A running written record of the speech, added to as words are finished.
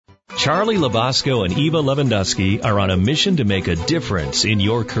Charlie Labasco and Eva Lewandowski are on a mission to make a difference in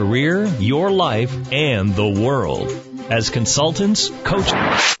your career, your life, and the world. As consultants,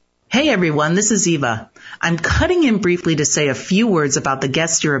 coaches. Hey everyone, this is Eva. I'm cutting in briefly to say a few words about the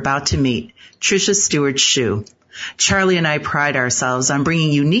guest you're about to meet, Tricia Stewart-Schuh. Charlie and I pride ourselves on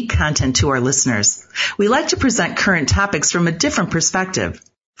bringing unique content to our listeners. We like to present current topics from a different perspective.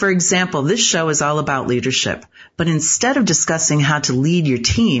 For example, this show is all about leadership, but instead of discussing how to lead your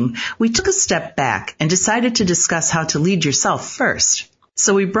team, we took a step back and decided to discuss how to lead yourself first.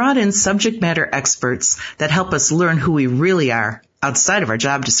 So we brought in subject matter experts that help us learn who we really are outside of our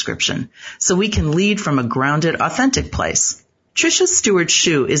job description, so we can lead from a grounded, authentic place. Tricia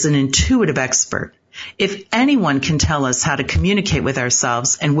Stewart-Schuh is an intuitive expert. If anyone can tell us how to communicate with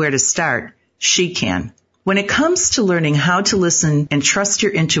ourselves and where to start, she can. When it comes to learning how to listen and trust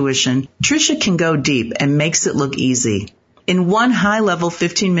your intuition, Tricia can go deep and makes it look easy. In one high-level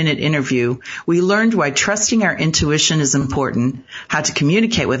 15-minute interview, we learned why trusting our intuition is important, how to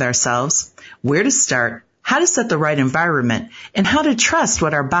communicate with ourselves, where to start, how to set the right environment, and how to trust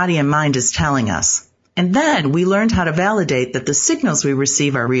what our body and mind is telling us. And then we learned how to validate that the signals we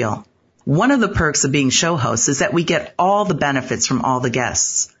receive are real. One of the perks of being show hosts is that we get all the benefits from all the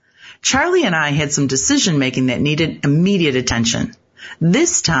guests. Charlie and I had some decision-making that needed immediate attention.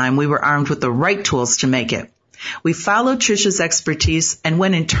 This time, we were armed with the right tools to make it. We followed Tricia's expertise and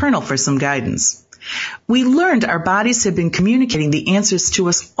went internal for some guidance. We learned our bodies had been communicating the answers to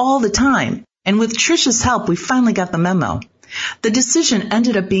us all the time, and with Tricia's help, we finally got the memo. The decision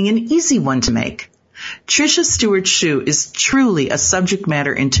ended up being an easy one to make. Tricia Stewart-Schuh is truly a subject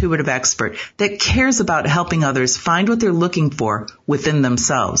matter intuitive expert that cares about helping others find what they're looking for within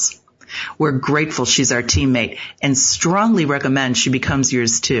themselves. We're grateful she's our teammate and strongly recommend she becomes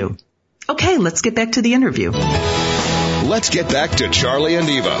yours too. Okay, let's get back to the interview. Let's get back to Charlie and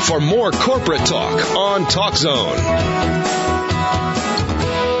Eva for more corporate talk on Talk Zone.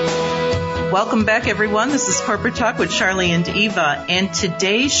 Welcome back, everyone. This is Corporate Talk with Charlie and Eva, and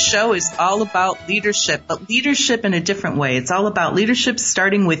today's show is all about leadership, but leadership in a different way. It's all about leadership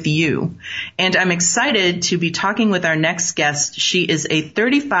starting with you. And I'm excited to be talking with our next guest. She is a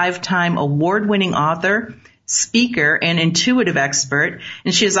 35-time award-winning author, speaker, and intuitive expert,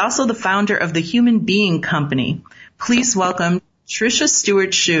 and she is also the founder of the Human Being Company. Please welcome Tricia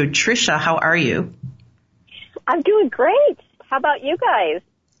Stewart-Schuh. Tricia, how are you? I'm doing great. How about you guys?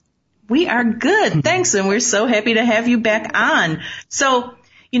 We are good. Thanks. And we're so happy to have you back on. So,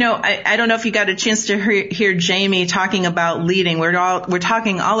 you know, I don't know if you got a chance to hear Jamie talking about leading. We're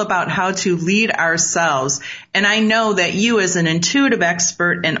talking all about how to lead ourselves. And I know that you as an intuitive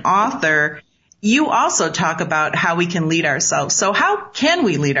expert and author, you also talk about how we can lead ourselves. So how can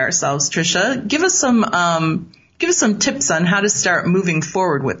we lead ourselves, Tricia? Give us some tips on how to start moving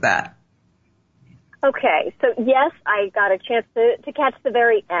forward with that. Okay, so yes, I got a chance to catch the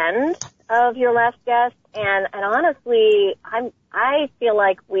very end of your last guest, and honestly, I feel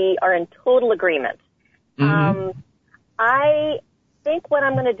like we are in total agreement. Mm-hmm. I think what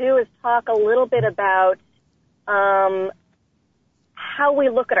I'm going to do is talk a little bit about how we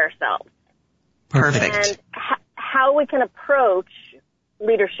look at ourselves. Perfect. And how we can approach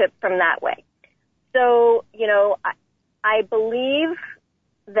leadership from that way. So, you know, I believe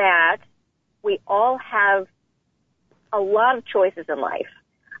that we all have a lot of choices in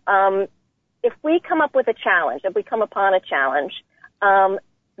life. If we come up with a challenge, if we come upon a challenge,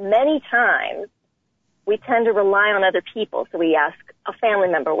 many times we tend to rely on other people. So we ask a family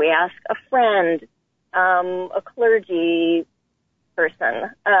member, we ask a friend, a clergy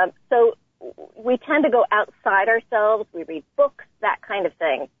person. So we tend to go outside ourselves. We read books, that kind of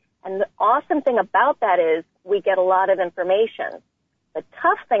thing. And the awesome thing about that is we get a lot of information. The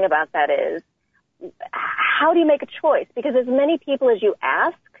tough thing about that is, how do you make a choice? Because as many people as you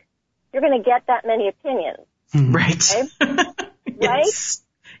ask, you're going to get that many opinions. Right. Okay? Yes. Right?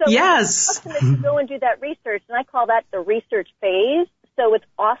 So yes. It's awesome that you go and do that research, and I call that the research phase. So it's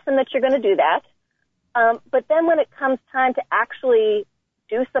awesome that you're going to do that. But then when it comes time to actually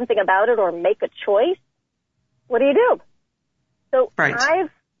do something about it or make a choice, what do you do? So right. I've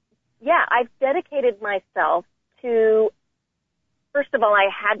dedicated myself to, first of all, I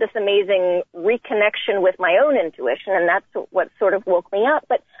had this amazing reconnection with my own intuition, and that's what sort of woke me up.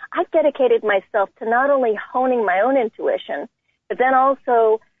 But I've dedicated myself to not only honing my own intuition, but then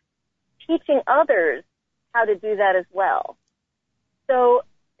also teaching others how to do that as well. So,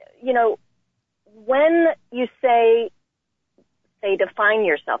 you know, when you say define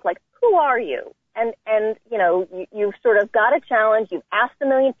yourself, like, who are you? And you know, you've sort of got a challenge, you've asked a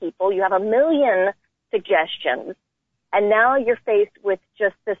million people, you have a million suggestions, And now you're faced with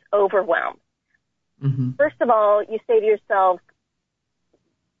just this overwhelm. Mm-hmm. First of all, you say to yourself,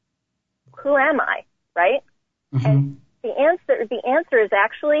 who am I, right? Mm-hmm. And the answer is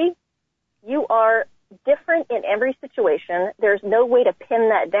actually, you are different in every situation. There's no way to pin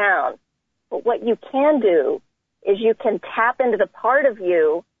that down. But what you can do is you can tap into the part of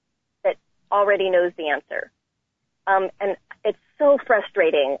you that already knows the answer. And it's so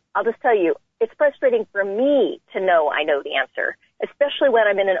frustrating. I'll just tell you, it's frustrating for me to know I know the answer, especially when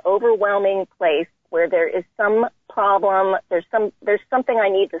I'm in an overwhelming place where there is some problem, there's something I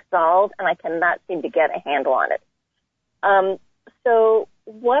need to solve, and I cannot seem to get a handle on it. So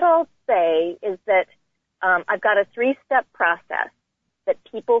what I'll say is that I've got a 3-step process that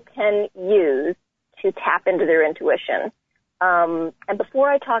people can use to tap into their intuition. And before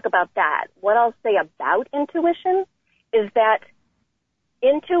I talk about that, what I'll say about intuition is that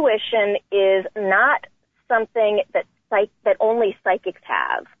intuition is not something that only psychics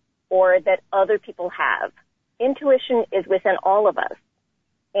have or that other people have. Intuition is within all of us.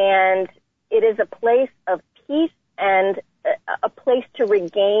 And it is a place of peace and a place to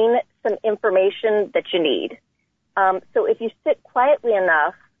regain some information that you need. So if you sit quietly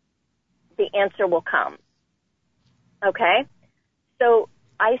enough, the answer will come. Okay? So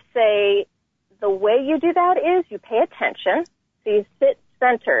I say the way you do that is you pay attention. So you sit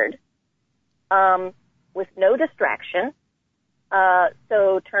centered with no distraction.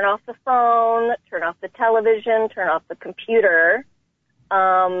 So turn off the phone, turn off the television, turn off the computer,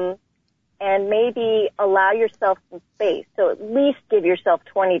 and maybe allow yourself some space. So at least give yourself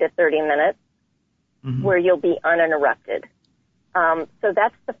 20 to 30 minutes mm-hmm. where you'll be uninterrupted. So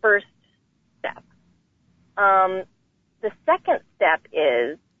that's the first step. The second step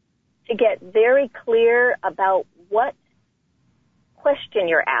is to get very clear about what question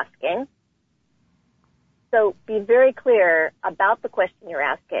you're asking. So be very clear about the question you're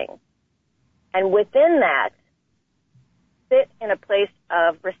asking. And within that, sit in a place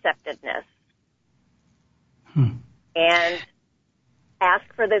of receptiveness. And ask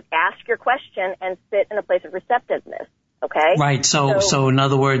your question and sit in a place of receptiveness. Okay? Right. So in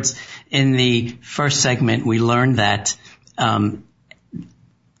other words, in the first segment, we learned that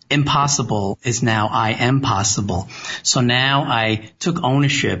impossible is now I am possible. So now I took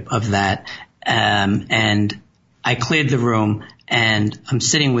ownership of that, and I cleared the room, and I'm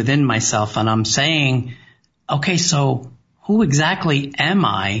sitting within myself, and I'm saying, okay, so who exactly am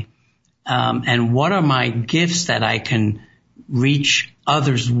I? And what are my gifts that I can reach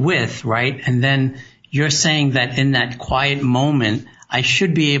others with, right? And then you're saying that in that quiet moment, I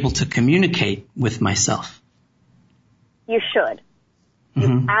should be able to communicate with myself. You should.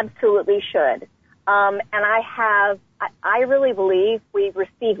 You absolutely should. And I really believe we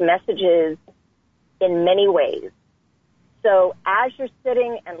receive messages in many ways. So as you're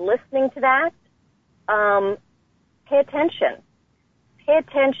sitting and listening to that, pay attention. Pay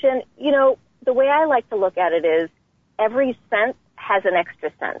attention. You know, the way I like to look at it is every sense has an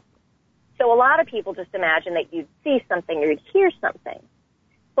extra sense. So a lot of people just imagine that you'd see something or you'd hear something.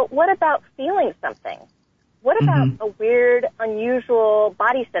 But what about feeling something? What about a weird, unusual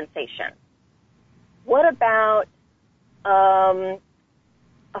body sensation? What about a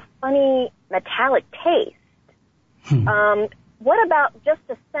funny metallic taste? What about just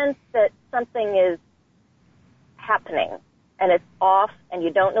a sense that something is happening and it's off and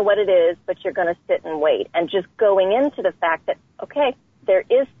you don't know what it is, but you're going to sit and wait, and just going into the fact that, okay, there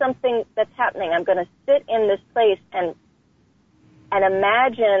is something that's happening. I'm going to sit in this place and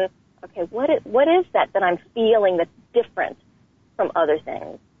imagine, okay, what is that I'm feeling that's different from other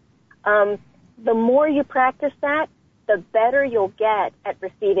things? The more you practice that, the better you'll get at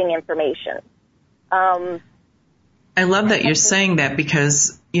receiving information. I love that you're saying that,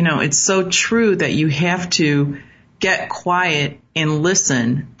 because, you know, it's so true that you have to get quiet and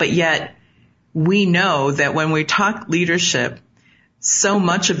listen, but yet we know that when we talk leadership, so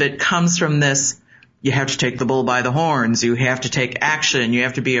much of it comes from this, you have to take the bull by the horns, you have to take action, you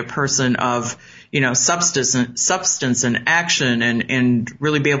have to be a person of, you know, substance and action and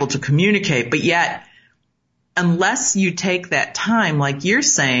really be able to communicate. But yet, unless you take that time, like you're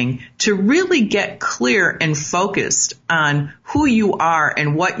saying, to really get clear and focused on who you are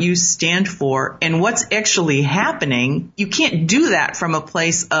and what you stand for and what's actually happening, you can't do that from a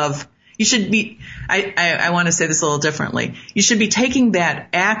place of, you should be, I want to say this a little differently. You should be taking that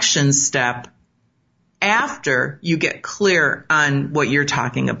action step after you get clear on what you're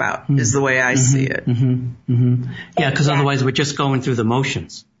talking about, is the way I see it. Yeah, because otherwise we're just going through the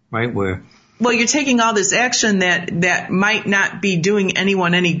motions, right? Well, you're taking all this action that might not be doing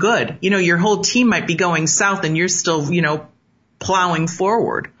anyone any good. You know, your whole team might be going south and you're still, you know, plowing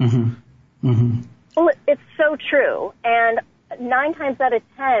forward. Mm-hmm. Mm-hmm. Well, it's so true. And 9 times out of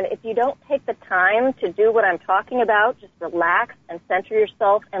 10, if you don't take the time to do what I'm talking about, just relax and center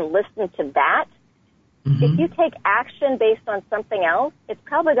yourself and listen to that, if you take action based on something else, it's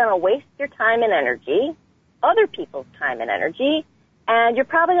probably going to waste your time and energy, other people's time and energy, and you're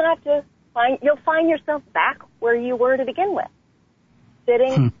probably going to have to you'll find yourself back where you were to begin with,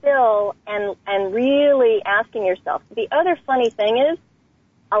 sitting still and really asking yourself. The other funny thing is,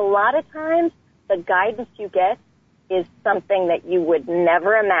 a lot of times the guidance you get is something that you would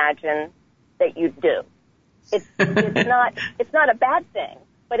never imagine that you'd do. It's not a bad thing,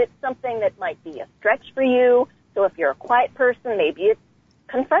 but it's something that might be a stretch for you. So if you're a quiet person, maybe it's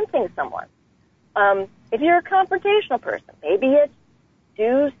confronting someone. If you're a confrontational person, maybe it's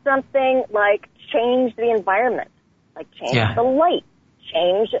do something like change the environment, like change the light,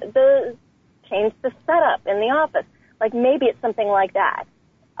 change the setup in the office. Like maybe it's something like that.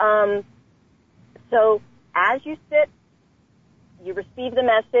 So as you sit, you receive the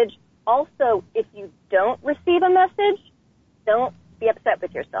message. Also, if you don't receive a message, don't be upset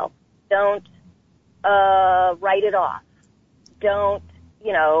with yourself. Don't write it off. Don't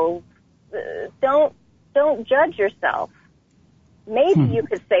judge yourself. Maybe you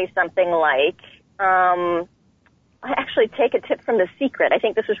could say something like, I actually take a tip from The Secret. I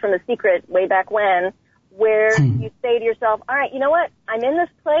think this was from The Secret way back when, where you say to yourself, all right, you know what? I'm in this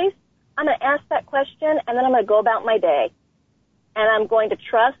place. I'm going to ask that question, and then I'm going to go about my day. And I'm going to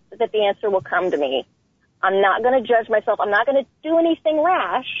trust that the answer will come to me. I'm not going to judge myself. I'm not going to do anything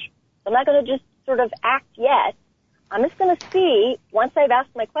rash. I'm not going to just sort of act yet. I'm just going to see, once I've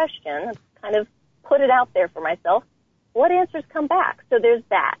asked my question, kind of put it out there for myself, what answers come back. So there's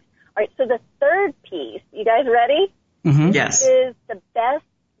that. All right, so the third piece, you guys ready? Mm-hmm. Yes. This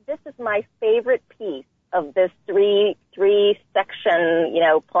is my favorite piece of this three section,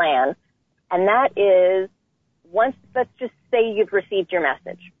 plan. And that is, let's just say you've received your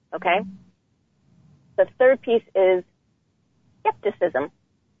message, okay? The third piece is skepticism.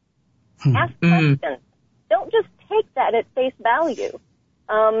 Ask questions. Don't just take that at face value.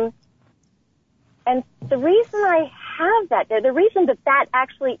 And the reason I have that there, the reason that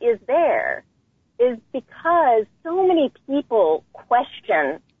actually is there, is because so many people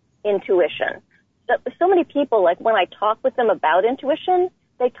question intuition. So many people, like when I talk with them about intuition,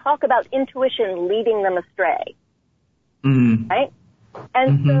 they talk about intuition leading them astray. Right?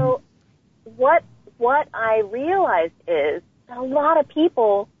 And so what I realized is that a lot of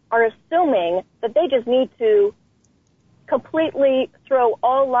people are assuming that they just need to completely throw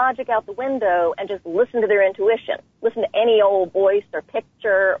all logic out the window and just listen to their intuition, listen to any old voice or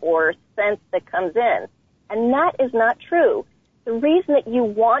picture or sense that comes in. And that is not true. The reason that you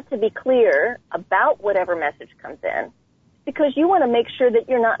want to be clear about whatever message comes in is because you want to make sure that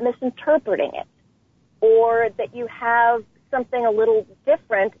you're not misinterpreting it, or that you have something a little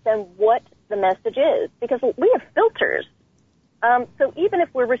different than what the message is, because we have filters. So even if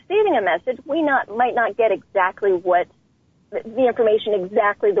we're receiving a message, we might not get exactly what the information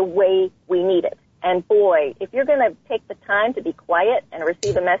exactly the way we need it. And boy, if you're going to take the time to be quiet and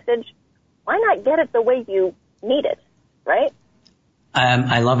receive a message, why not get it the way you need it, right?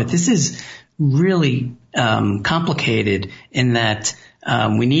 I love it. This is really complicated in that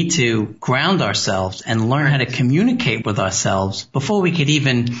we need to ground ourselves and learn how to communicate with ourselves before we could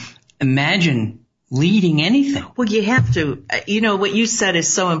even imagine leading anything. Well, you have to, what you said is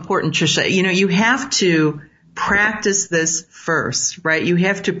so important, Tricia. You have to practice this first, right? You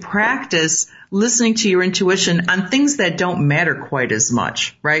have to practice listening to your intuition on things that don't matter quite as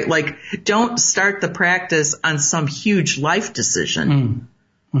much, right? Like, don't start the practice on some huge life decision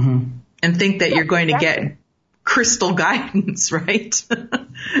and think that you're going to get crystal guidance, right?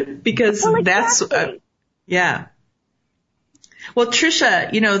 Because that's, yeah. Well,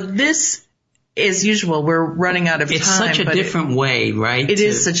 Tricia, this, as usual, we're running out of time. It's such a different way, right? It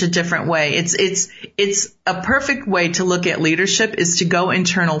is such a different way. It's a perfect way to look at leadership is to go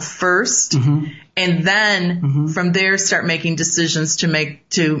internal first, and then from there start making decisions to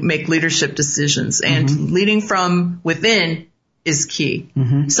make leadership decisions. And leading from within is key.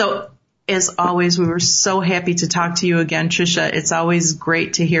 So, as always, we were so happy to talk to you again, Tricia. It's always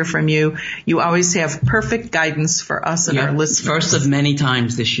great to hear from you. You always have perfect guidance for us and our listeners. First of many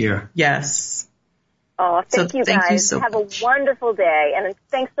times this year. Yes. Oh, thank you guys. Have a wonderful day, and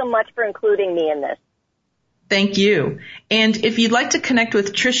thanks so much for including me in this. Thank you. And if you'd like to connect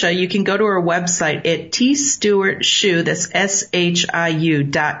with Tricia, you can go to her website at tstewartshiu, that's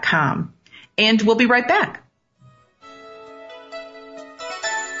SHIU.com. And we'll be right back.